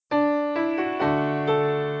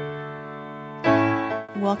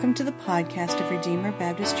Welcome to the podcast of Redeemer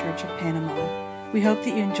Baptist Church of Panama. We hope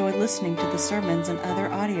that you enjoy listening to the sermons and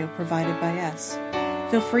other audio provided by us.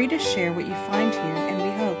 Feel free to share what you find here, and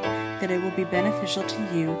we hope that it will be beneficial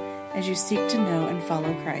to you as you seek to know and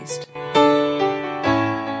follow Christ.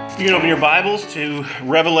 You can open your Bibles to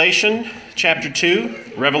Revelation chapter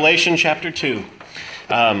 2. Revelation chapter 2.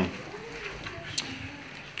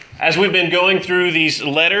 As we've been going through these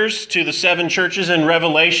letters to the seven churches in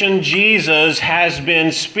Revelation, Jesus has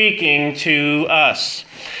been speaking to us.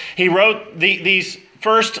 He wrote these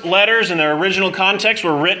first letters in their original context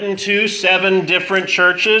were written to seven different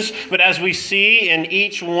churches. But as we see in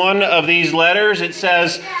each one of these letters, it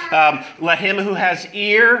says, let him who has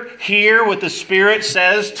ear hear what the Spirit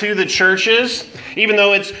says to the churches. Even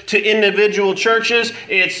though it's to individual churches,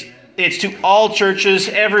 it's to all churches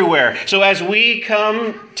everywhere. So as we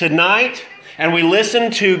come tonight and we listen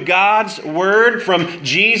to God's word from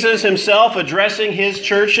Jesus himself addressing his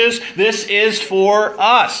churches, this is for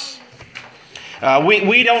us.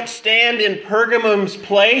 We don't stand in Pergamum's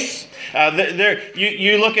place.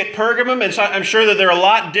 You look at Pergamum, and so I'm sure that they're a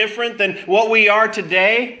lot different than what we are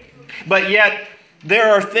today. But yet, there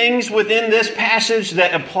are things within this passage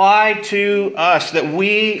that apply to us that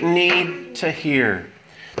we need to hear.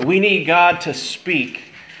 We need God to speak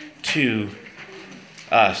to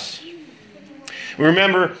us.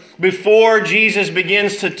 Remember, before Jesus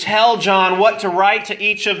begins to tell John what to write to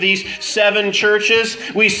each of these seven churches,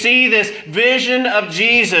 we see this vision of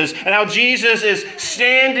Jesus and how Jesus is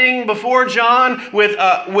standing before John with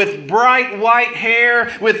bright white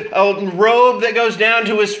hair, with a robe that goes down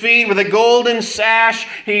to his feet, with a golden sash.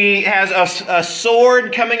 He has a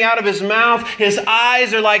sword coming out of his mouth. His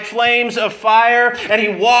eyes are like flames of fire, and he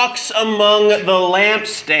walks among the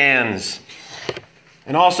lampstands.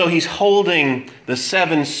 And also he's holding the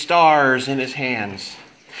seven stars in his hands.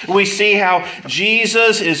 We see how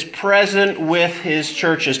Jesus is present with his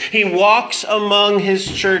churches. He walks among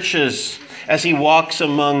his churches as he walks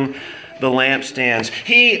among the lampstands.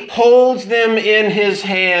 He holds them in his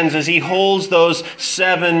hands as he holds those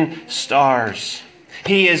seven stars.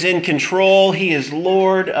 He is in control. He is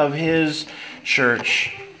Lord of his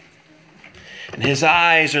church. And his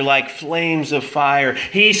eyes are like flames of fire.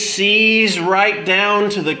 He sees right down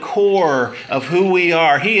to the core of who we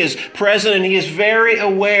are. He is present and he is very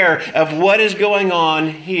aware of what is going on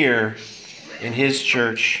here in his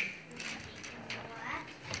church.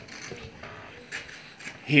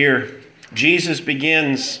 Here, Jesus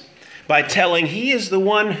begins by telling he is the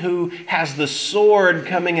one who has the sword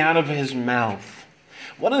coming out of his mouth.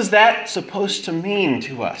 What is that supposed to mean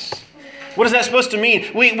to us? What is that supposed to mean?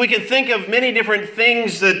 We can think of many different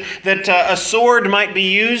things that a sword might be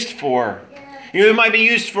used for. It might be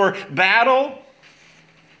used for battle.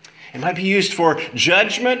 It might be used for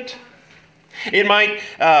judgment. It might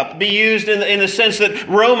be used in the sense that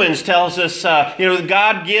Romans tells us,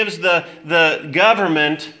 God gives the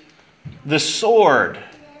government the sword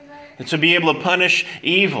to be able to punish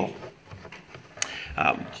evil.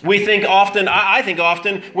 I think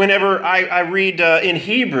often, whenever I read in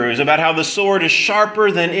Hebrews about how the sword is sharper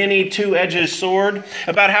than any two-edged sword,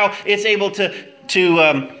 about how it's able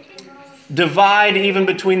to divide even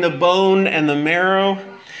between the bone and the marrow,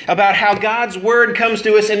 about how God's word comes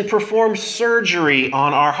to us and performs surgery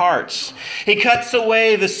on our hearts. He cuts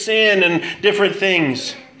away the sin and different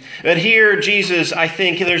things. But here, Jesus, I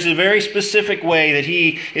think there's a very specific way that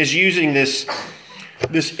he is using this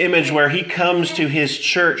image where he comes to his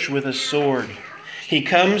church with a sword. He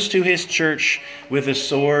comes to his church with a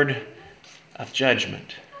sword of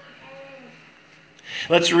judgment.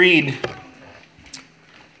 Let's read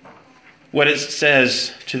what it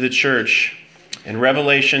says to the church in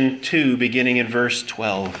Revelation 2, beginning in verse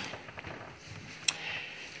 12.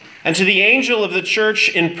 And to the angel of the church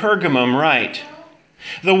in Pergamum write,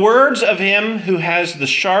 the words of him who has the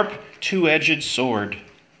sharp two-edged sword.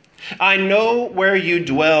 I know where you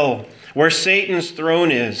dwell, where Satan's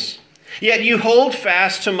throne is. Yet you hold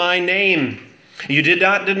fast to my name. You did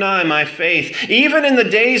not deny my faith, even in the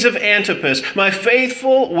days of Antipas, my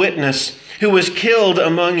faithful witness, who was killed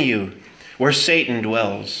among you, where Satan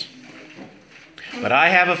dwells. But I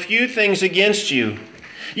have a few things against you.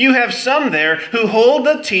 You have some there who hold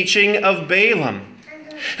the teaching of Balaam,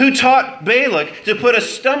 who taught Balak to put a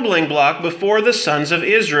stumbling block before the sons of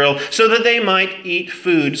Israel so that they might eat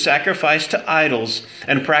food sacrificed to idols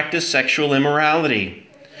and practice sexual immorality.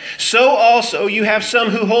 So also you have some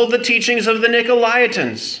who hold the teachings of the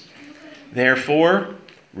Nicolaitans. Therefore,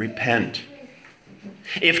 repent.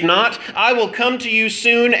 If not, I will come to you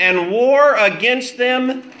soon and war against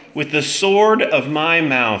them with the sword of my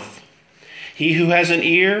mouth. He who has an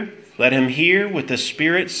ear, Let him hear what the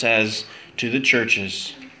Spirit says to the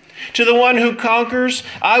churches. To the one who conquers,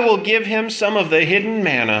 I will give him some of the hidden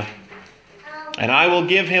manna, and I will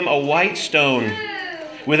give him a white stone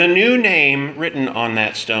with a new name written on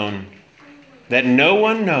that stone that no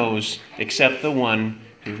one knows except the one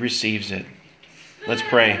who receives it." Let's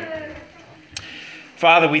pray.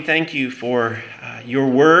 Father, we thank you for your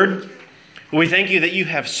word. We thank you that you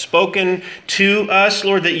have spoken to us,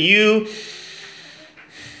 Lord, that you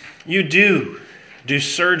do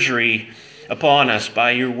surgery upon us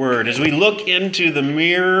by your word. As we look into the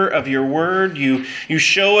mirror of your word, you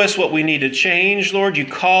show us what we need to change, Lord. You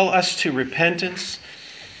call us to repentance.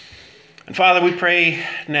 And Father, we pray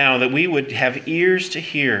now that we would have ears to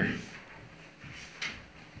hear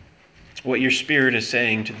what your Spirit is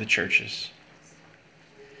saying to the churches.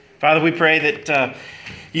 Father, we pray that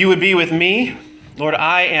you would be with me. Lord,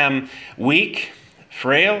 I am weak,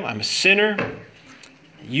 frail, I'm a sinner.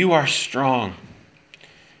 You are strong.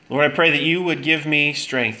 Lord, I pray that you would give me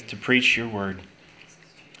strength to preach your word.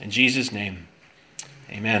 In Jesus' name,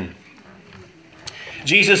 amen.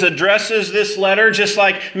 Jesus addresses this letter just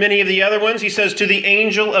like many of the other ones. He says, to the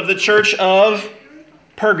angel of the church of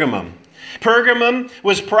Pergamum. Pergamum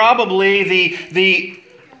was probably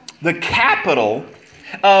the capital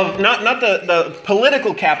of, not the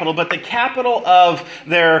political capital, but the capital of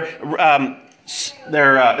their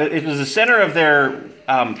it was the center of their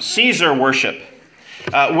Caesar worship,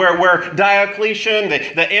 where Diocletian,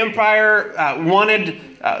 the empire, wanted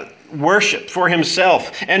worship for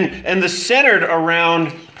himself, and the centered around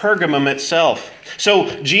Pergamum itself. So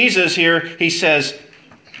Jesus here, he says,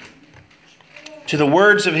 to the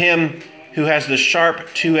words of him who has the sharp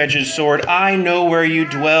two-edged sword, I know where you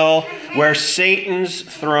dwell, where Satan's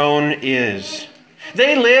throne is.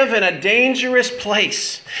 They live in a dangerous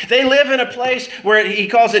place. They live in a place where he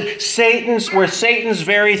calls it where Satan's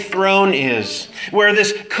very throne is, where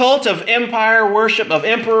this cult of empire worship, of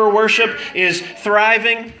emperor worship is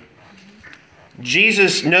thriving.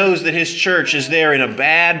 Jesus knows that his church is there in a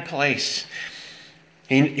bad place.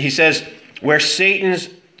 He says, where Satan's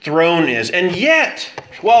throne is. And yet,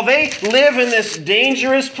 while they live in this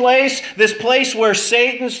dangerous place, this place where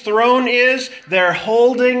Satan's throne is, they're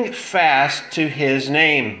holding fast to his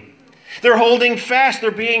name. They're holding fast. They're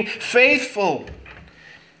being faithful.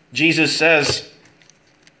 Jesus says,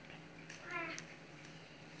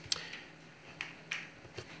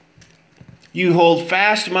 you hold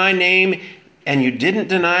fast my name, and you didn't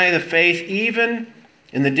deny the faith even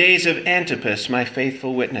in the days of Antipas, my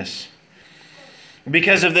faithful witness.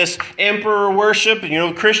 Because of this emperor worship,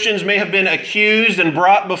 Christians may have been accused and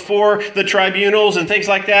brought before the tribunals and things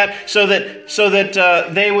like that, so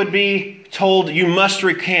that they would be told, you must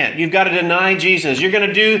recant. You've got to deny Jesus. You're going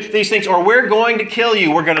to do these things, or we're going to kill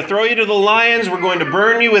you. We're going to throw you to the lions. We're going to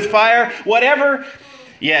burn you with fire, whatever.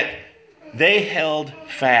 Yet they held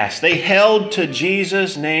fast. They held to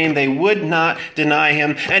Jesus' name. They would not deny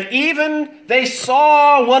him. And even they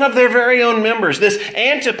saw one of their very own members, this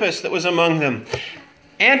Antipas that was among them.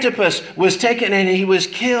 Antipas was taken and he was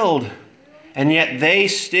killed. And yet they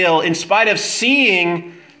still, in spite of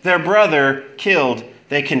seeing their brother killed,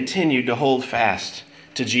 they continued to hold fast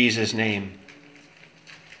to Jesus' name.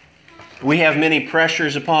 We have many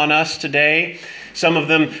pressures upon us today. Some of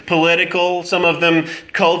them political, some of them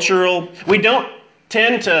cultural. We don't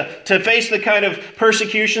tend to face the kind of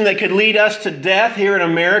persecution that could lead us to death here in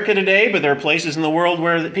America today, but there are places in the world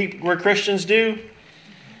where Christians do.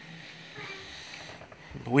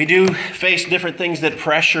 We do face different things that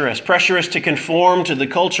pressure us to conform to the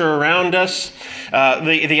culture around us.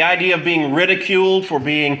 The idea of being ridiculed for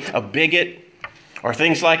being a bigot or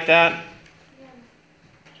things like that.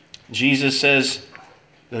 Jesus says,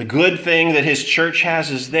 the good thing that his church has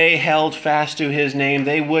is they held fast to his name.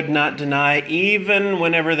 They would not deny, even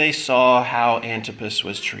whenever they saw how Antipas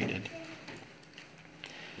was treated.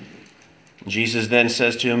 Jesus then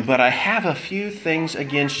says to him, but I have a few things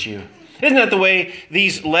against you. Isn't that the way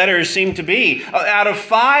these letters seem to be? Out of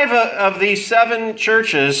 5 of these 7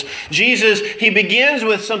 churches, Jesus, he begins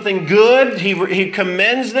with something good. He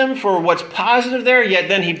commends them for what's positive there, yet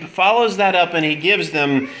then he follows that up and he gives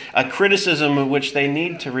them a criticism of which they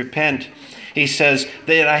need to repent. He says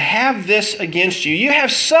that I have this against you. You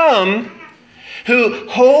have some who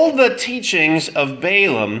hold the teachings of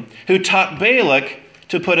Balaam, who taught Balak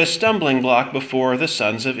to put a stumbling block before the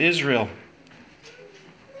sons of Israel,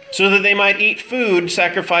 so that they might eat food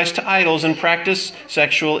sacrificed to idols and practice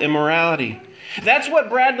sexual immorality. That's what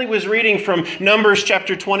Bradley was reading from Numbers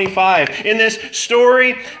chapter 25. In this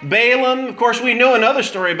story, Balaam, of course, we know another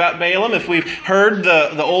story about Balaam if we've heard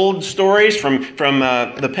the old stories from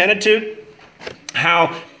the Pentateuch,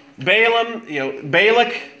 how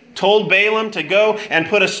Balak told Balaam to go and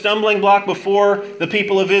put a stumbling block before the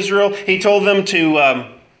people of Israel. He told them to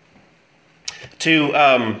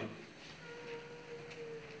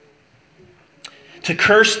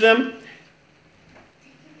curse them.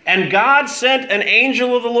 And God sent an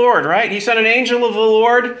angel of the Lord, right? He sent an angel of the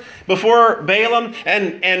Lord before Balaam.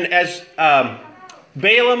 And as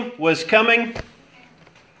Balaam was coming,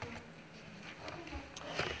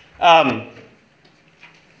 I'll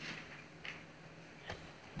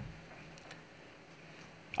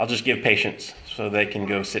just give patience so they can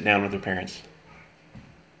go sit down with their parents.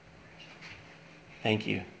 Thank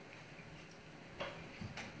you.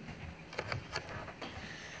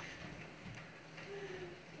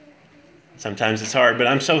 Sometimes it's hard, but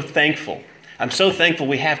I'm so thankful. I'm so thankful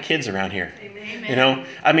we have kids around here. Amen. You know,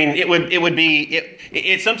 I mean,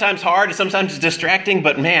 it's sometimes hard, it's sometimes distracting,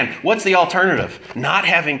 but man, what's the alternative? Not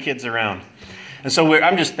having kids around. And so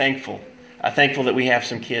I'm just thankful. Thankful that we have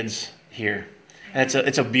some kids here. And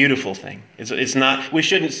it's a beautiful thing. It's not. We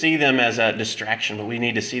shouldn't see them as a distraction, but we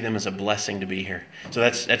need to see them as a blessing to be here. So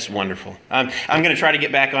that's wonderful. I'm going to try to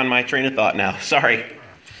get back on my train of thought now. Sorry.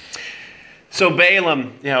 So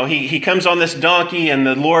Balaam, he comes on this donkey, and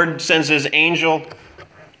the Lord sends his angel,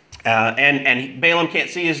 and Balaam can't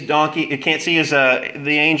see his donkey. It can't see the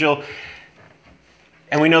angel.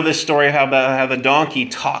 And we know this story about how the donkey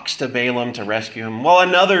talks to Balaam to rescue him. Well,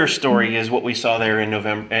 another story is what we saw there in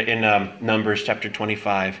Numbers chapter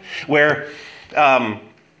 25, where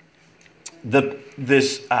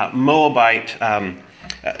this Moabite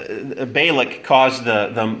Balak caused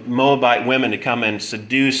the Moabite women to come and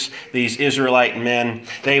seduce these Israelite men.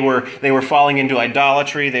 They were falling into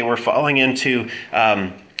idolatry. They were falling into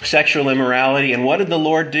sexual immorality. And what did the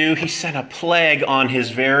Lord do? He sent a plague on his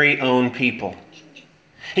very own people.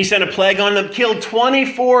 He sent a plague on them, killed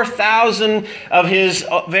 24,000 of his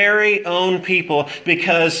very own people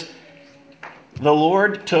because the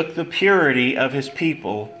Lord took the purity of his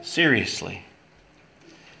people seriously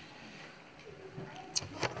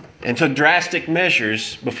and took drastic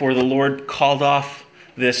measures before the Lord called off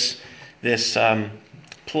this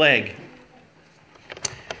plague.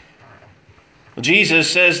 Jesus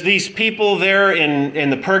says these people there in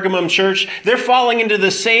the Pergamum church, they're falling into the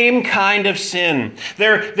same kind of sin.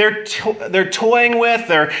 They're toying with,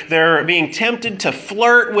 they're being tempted to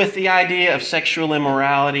flirt with the idea of sexual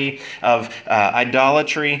immorality, of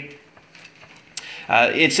idolatry.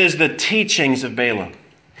 It says the teachings of Balaam.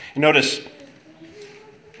 Notice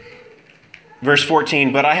verse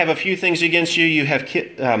 14, but I have a few things against you. You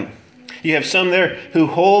have some there who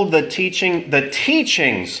hold the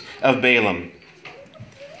teachings of Balaam.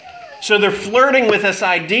 So they're flirting with this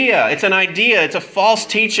idea. It's an idea. It's a false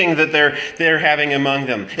teaching that they're having among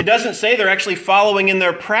them. It doesn't say they're actually following in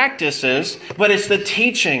their practices, but it's the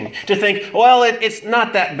teaching. To think, well, it's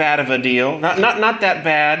not that bad of a deal. Not that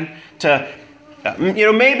bad to,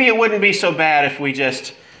 maybe it wouldn't be so bad if we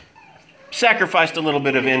just sacrificed a little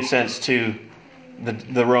bit of incense to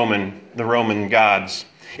the Roman gods.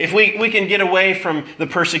 If we can get away from the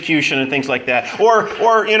persecution and things like that. Or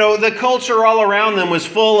the culture all around them was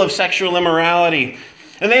full of sexual immorality.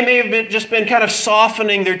 And they may have just been kind of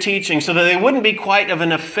softening their teaching so that they wouldn't be quite of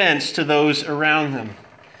an offense to those around them.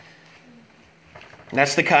 And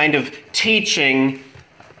that's the kind of teaching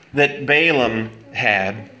that Balaam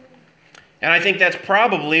had. And I think that's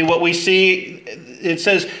probably what we see. It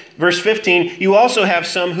says, verse 15, you also have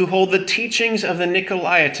some who hold the teachings of the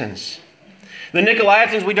Nicolaitans. The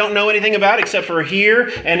Nicolaitans we don't know anything about except for here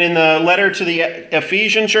and in the letter to the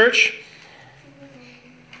Ephesian church.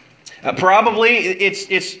 Probably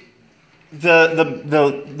it's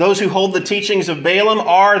those who hold the teachings of Balaam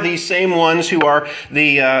are these same ones who are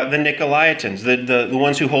the Nicolaitans, the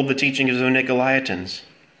ones who hold the teachings of the Nicolaitans.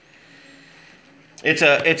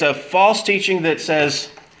 It's a false teaching that says,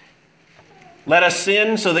 let us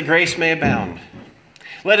sin so that grace may abound.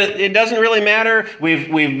 It doesn't really matter. We've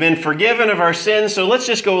been forgiven of our sins, so let's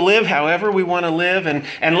just go live however we want to live,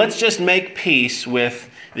 and let's just make peace with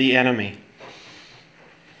the enemy.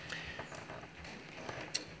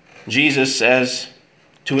 Jesus says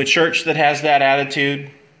to a church that has that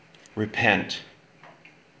attitude, repent.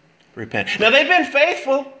 Repent. Now they've been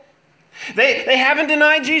faithful. They haven't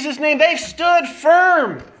denied Jesus' name. They've stood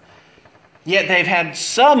firm. Yet they've had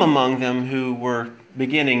some among them who were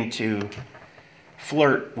beginning to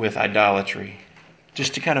flirt with idolatry,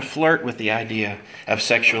 just to kind of flirt with the idea of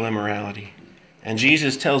sexual immorality. And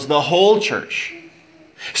Jesus tells the whole church.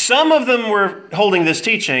 Some of them were holding this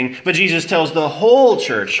teaching, but Jesus tells the whole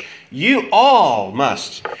church, you all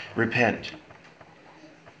must repent.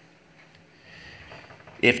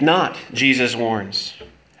 If not, Jesus warns,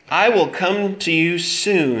 I will come to you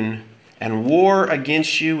soon and war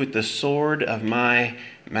against you with the sword of my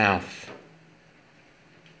mouth.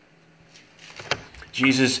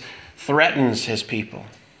 Jesus threatens his people.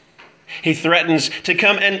 He threatens to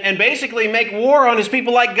come and basically make war on his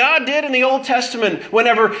people like God did in the Old Testament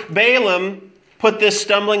whenever Balaam put this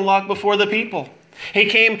stumbling block before the people. He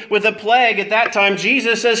came with a plague at that time.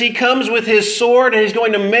 Jesus says he comes with his sword and he's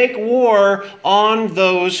going to make war on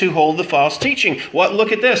those who hold the false teaching.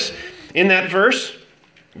 Look at this. In that verse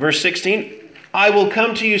 16, I will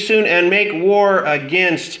come to you soon and make war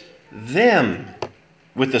against them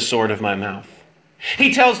with the sword of my mouth.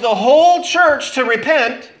 He tells the whole church to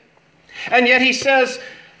repent, and yet he says,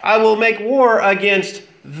 I will make war against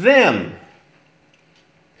them.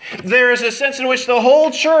 There is a sense in which the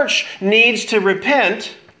whole church needs to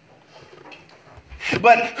repent.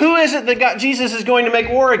 But who is it that Jesus is going to make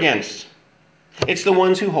war against? It's the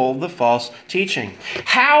ones who hold the false teaching.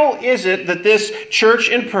 How is it that this church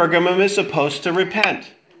in Pergamum is supposed to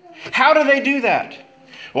repent? How do they do that?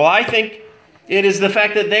 Well, I think it is the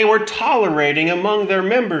fact that they were tolerating among their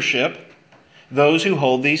membership those who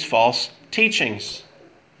hold these false teachings.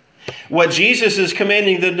 What Jesus is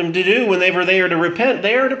commanding them to do when they are to repent,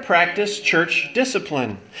 they are to practice church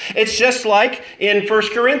discipline. It's just like in 1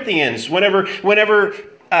 Corinthians. Whenever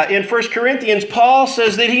in 1 Corinthians, Paul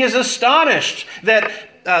says that he is astonished that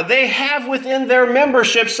they have within their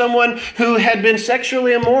membership someone who had been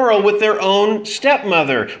sexually immoral with their own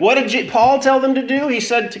stepmother. What did Paul tell them to do? He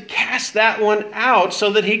said to cast that one out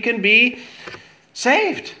so that he can be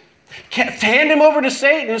saved. Hand him over to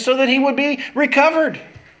Satan so that he would be recovered.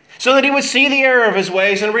 So that he would see the error of his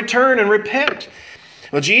ways and return and repent.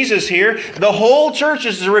 Well, Jesus here, the whole church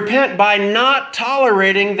is to repent by not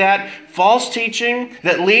tolerating that false teaching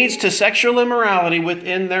that leads to sexual immorality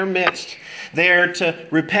within their midst. They are to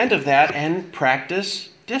repent of that and practice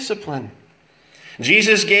discipline.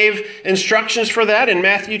 Jesus gave instructions for that in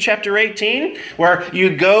Matthew chapter 18, where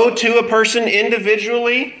you go to a person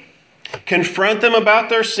individually, confront them about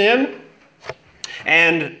their sin,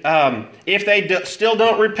 and if they still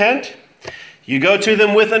don't repent, you go to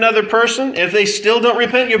them with another person. If they still don't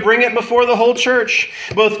repent, you bring it before the whole church.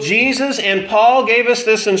 Both Jesus and Paul gave us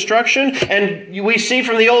this instruction, and we see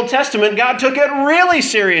from the Old Testament, God took it really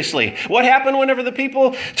seriously. What happened whenever the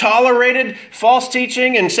people tolerated false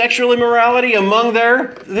teaching and sexual immorality among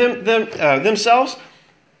themselves?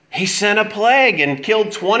 He sent a plague and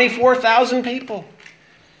killed 24,000 people.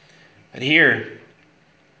 But here,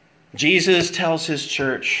 Jesus tells his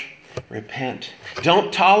church, repent.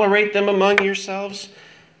 Don't tolerate them among yourselves.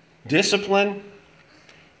 Discipline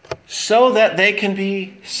so that they can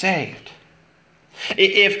be saved.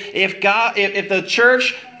 If the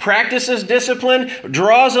church practices discipline,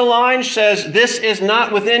 draws a line, says this is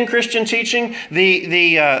not within Christian teaching,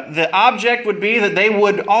 the object would be that they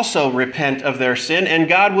would also repent of their sin and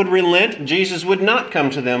God would relent. Jesus would not come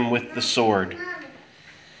to them with the sword.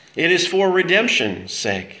 It is for redemption's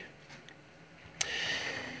sake.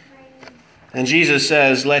 And Jesus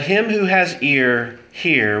says, let him who has ear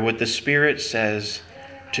hear what the Spirit says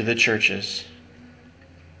to the churches.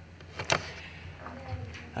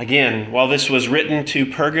 Again, while this was written to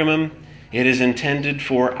Pergamum, it is intended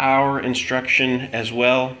for our instruction as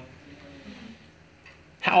well.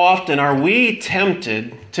 How often are we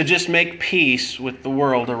tempted to just make peace with the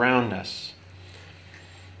world around us?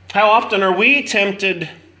 How often are we tempted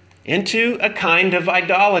into a kind of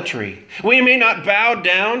idolatry? We may not bow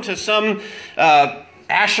down to some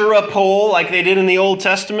Asherah pole like they did in the Old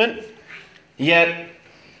Testament, yet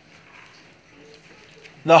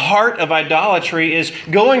the heart of idolatry is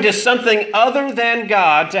going to something other than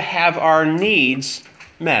God to have our needs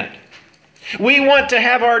met. We want to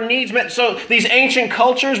have our needs met. So these ancient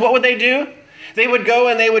cultures, what would they do? They would go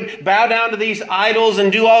and they would bow down to these idols and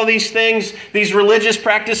do all these things, these religious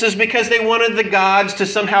practices, because they wanted the gods to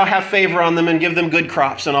somehow have favor on them and give them good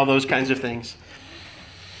crops and all those kinds of things.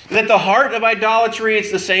 At the heart of idolatry,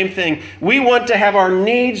 it's the same thing. We want to have our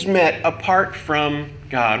needs met apart from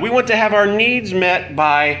God. We want to have our needs met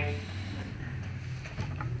by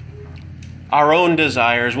our own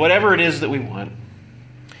desires, whatever it is that we want.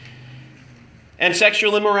 And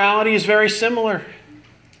sexual immorality is very similar.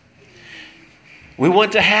 We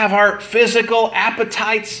want to have our physical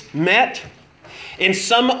appetites met in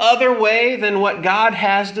some other way than what God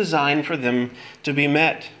has designed for them to be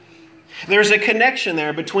met. There's a connection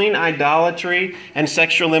there between idolatry and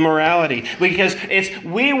sexual immorality because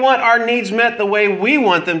we want our needs met the way we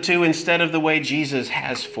want them to instead of the way Jesus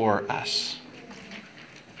has for us.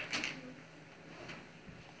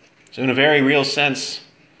 So in a very real sense,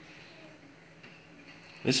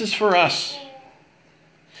 this is for us.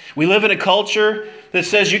 We live in a culture that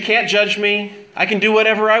says you can't judge me. I can do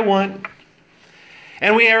whatever I want.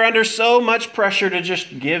 And we are under so much pressure to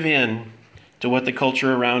just give in to what the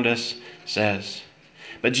culture around us says.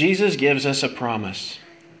 But Jesus gives us a promise.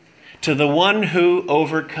 To the one who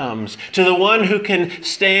overcomes, to the one who can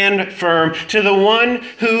stand firm, to the one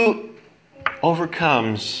who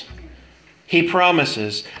overcomes, he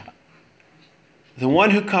promises, the one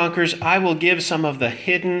who conquers, I will give some of the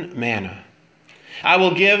hidden manna. I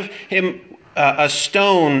will give him a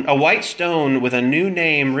stone, a white stone with a new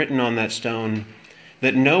name written on that stone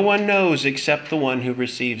that no one knows except the one who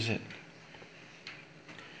receives it.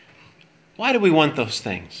 Why do we want those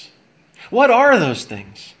things? What are those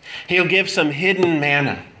things? He'll give some hidden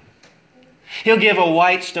manna. He'll give a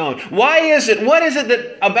white stone. Why is it? What is it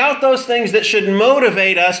that about those things that should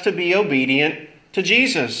motivate us to be obedient to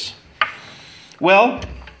Jesus? Well,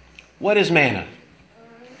 what is manna?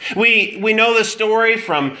 We know the story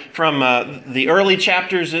from the early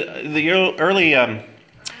chapters, the early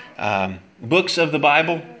books of the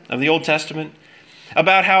Bible, of the Old Testament,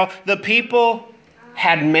 about how the people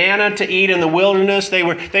had manna to eat in the wilderness.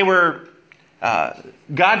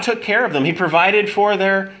 God took care of them. He provided for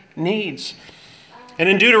their needs. And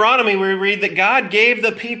in Deuteronomy, we read that God gave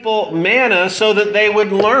the people manna so that they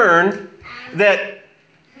would learn that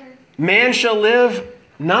man shall live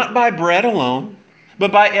not by bread alone,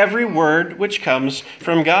 but by every word which comes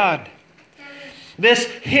from God. This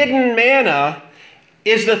hidden manna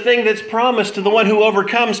is the thing that's promised to the one who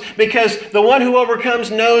overcomes, because the one who overcomes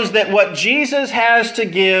knows that what Jesus has to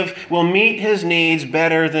give will meet his needs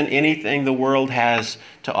better than anything the world has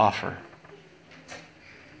to offer.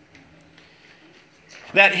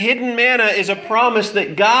 That hidden manna is a promise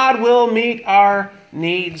that God will meet our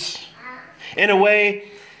needs in a way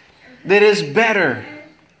that is better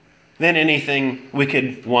than anything we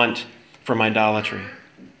could want from idolatry.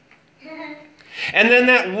 And then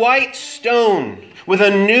that white stone with a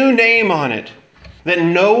new name on it that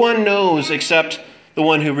no one knows except the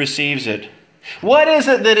one who receives it. What is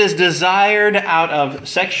it that is desired out of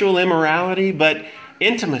sexual immorality but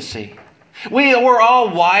intimacy? We're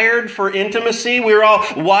all wired for intimacy. We're all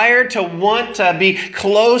wired to want to be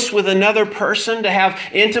close with another person, to have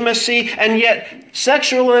intimacy. And yet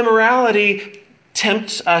sexual immorality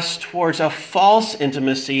tempts us towards a false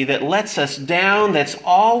intimacy that lets us down, that's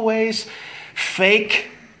always fake.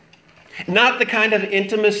 Not the kind of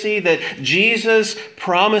intimacy that Jesus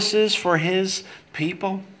promises for his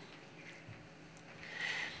people.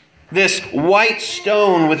 This white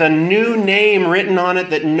stone with a new name written on it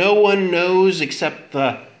that no one knows except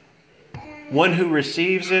the one who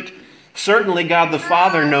receives it. Certainly God the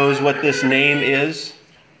Father knows what this name is.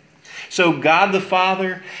 So God the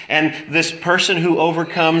Father and this person who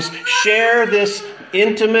overcomes share this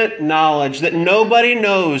intimate knowledge that nobody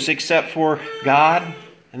knows except for God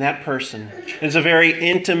and that person. It's a very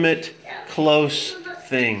intimate, close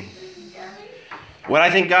thing. What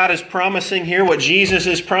I think God is promising here, what Jesus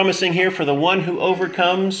is promising here for the one who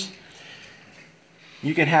overcomes,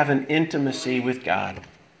 you can have an intimacy with God.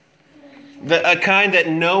 A kind that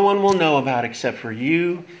no one will know about except for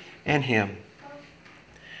you and him.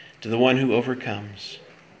 To the one who overcomes.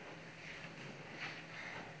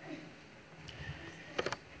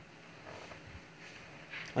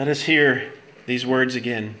 Let us hear these words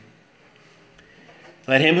again.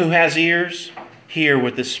 Let him who has ears hear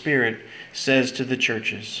what the Spirit says to the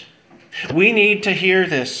churches. We need to hear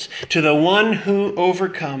this. To the one who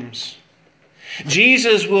overcomes.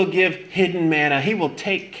 Jesus will give hidden manna. He will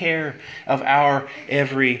take care of our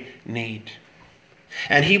every need.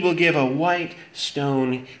 And he will give a white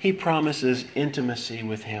stone. He promises intimacy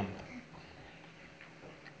with him.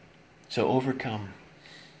 So overcome.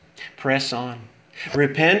 Press on.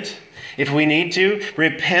 Repent if we need to.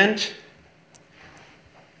 Repent.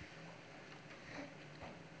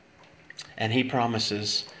 And he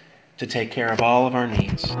promises to take care of all of our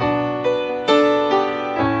needs.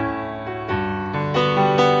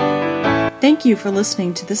 Thank you for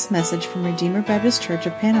listening to this message from Redeemer Baptist Church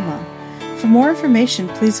of Panama. For more information,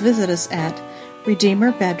 please visit us at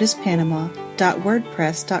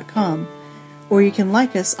redeemerbaptistpanama.wordpress.com, or you can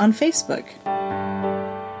like us on Facebook.